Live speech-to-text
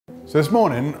So this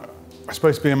morning, I'm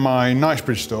supposed to be in my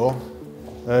Knightsbridge store,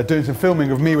 doing some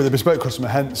filming of me with a bespoke customer,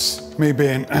 hence me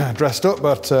being dressed up,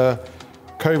 but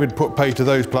COVID put pay to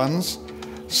those plans.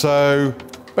 So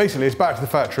basically it's back to the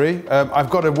factory. I've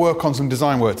got to work on some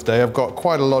design work today. I've got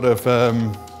quite a lot of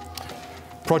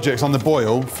projects on the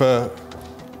boil for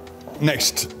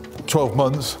next 12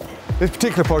 months. This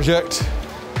particular project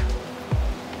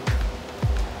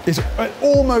is at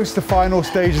almost the final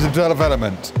stages of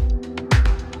development.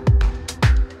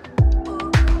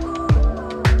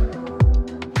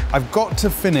 I've got to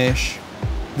finish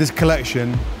this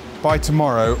collection by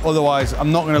tomorrow, otherwise I'm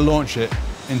not going to launch it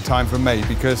in time for May,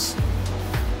 because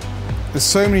there's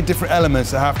so many different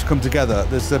elements that have to come together.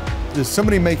 There's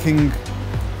somebody making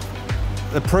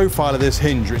the profile of this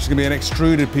hinge, which is going to be an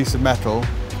extruded piece of metal,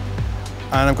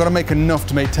 and I've got to make enough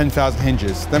to make 10,000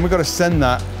 hinges. Then we've got to send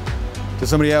that to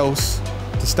somebody else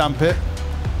to stamp it.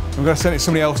 We've got to send it to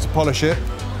somebody else to polish it.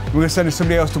 We're going to send it to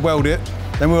somebody else to weld it.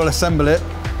 Then we'll assemble it.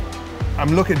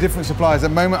 I'm looking at different suppliers. At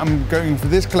the moment, I'm going for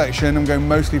this collection, I'm going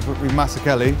mostly with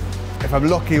Masakeli. If I'm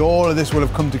lucky, all of this will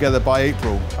have come together by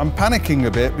April. I'm panicking a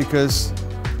bit because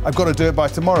I've got to do it by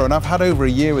tomorrow, and I've had over a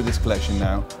year with this collection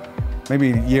now,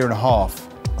 maybe a year and a half.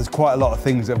 There's quite a lot of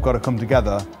things that have got to come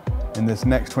together in this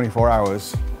next 24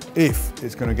 hours, if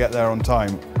it's going to get there on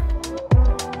time.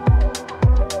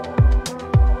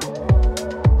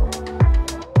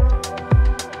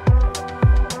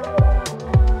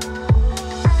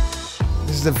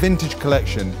 This is a vintage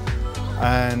collection,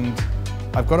 and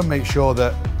I've got to make sure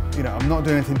that, you know, I'm not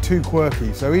doing anything too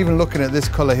quirky. So even looking at this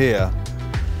colour here,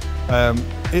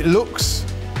 it looks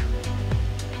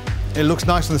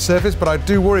nice on the surface, but I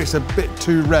do worry it's a bit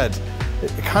too red. It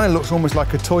kind of looks almost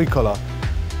like a toy colour,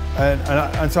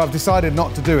 and so I've decided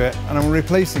not to do it, and I'm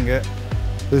replacing it.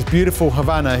 There's beautiful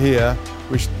Havana here,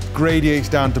 which gradiates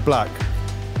down to black.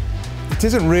 It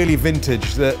isn't really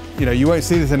vintage. That, you know, you won't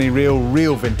see this in any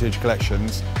real vintage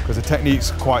collections because the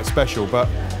technique's quite special, but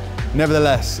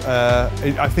nevertheless,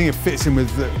 I think it fits in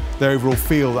with the overall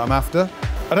feel that I'm after.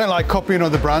 I don't like copying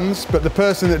other brands, but the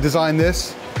person that designed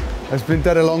this has been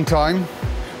dead a long time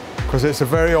because it's a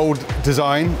very old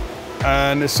design,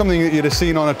 and it's something that you'd have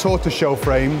seen on a tortoiseshell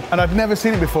frame, and I'd never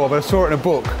seen it before, but I saw it in a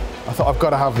book. I thought, I've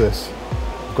got to have this.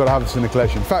 I've got to have this in the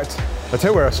collection. In fact, I'll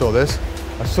tell you where I saw this.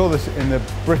 I saw this in the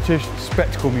British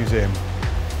Spectacle Museum.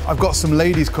 I've got some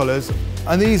ladies' colours,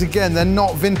 and these, again, they're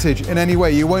not vintage in any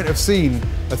way. You won't have seen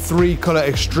a 3-colour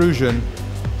extrusion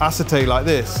acetate like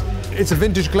this. It's a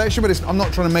vintage collection, but I'm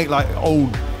not trying to make like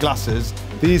old glasses.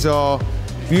 These are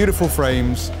beautiful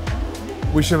frames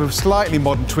which have a slightly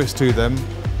modern twist to them.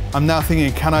 I'm now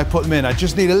thinking, can I put them in? I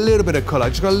just need a little bit of colour. I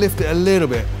just got to lift it a little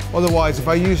bit. Otherwise, if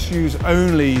I use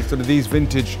only sort of these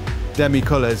vintage demi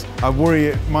colours, I worry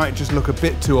it might just look a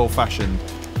bit too old-fashioned.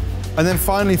 And then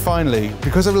finally,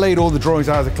 because I've laid all the drawings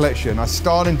out of the collection, I'm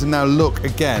starting to now look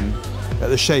again at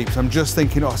the shapes. I'm just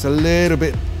thinking, oh, it's a little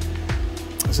bit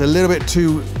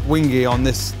too wingy on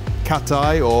this cat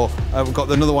eye, or I've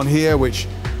got another one here which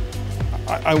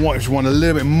I want a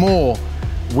little bit more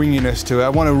winginess to it. I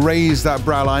want to raise that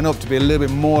brow line up to be a little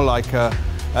bit more like a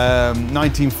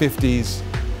 1950s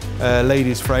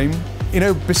ladies frame. You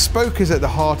know, bespoke is at the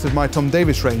heart of my Tom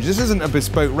Davies range. This isn't a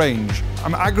bespoke range.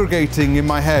 I'm aggregating in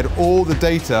my head all the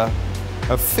data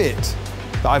of fit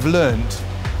that I've learned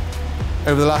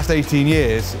over the last 18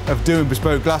 years of doing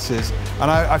bespoke glasses.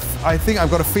 And I think I've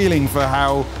got a feeling for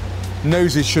how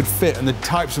noses should fit and the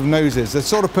types of noses, the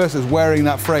sort of person that's wearing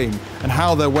that frame and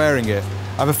how they're wearing it.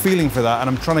 I have a feeling for that, and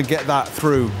I'm trying to get that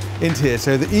through into here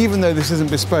so that even though this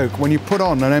isn't bespoke, when you put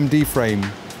on an MD frame,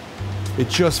 it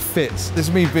just fits. This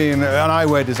is me being an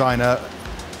eyewear designer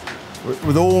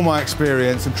with all my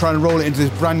experience and trying to roll it into this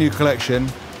brand new collection.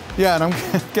 Yeah, and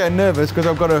I'm getting nervous because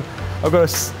I've got to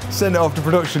send it off to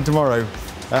production tomorrow.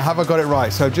 Have I got it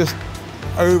right? So just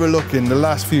overlooking the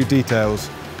last few details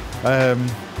and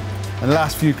the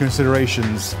last few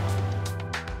considerations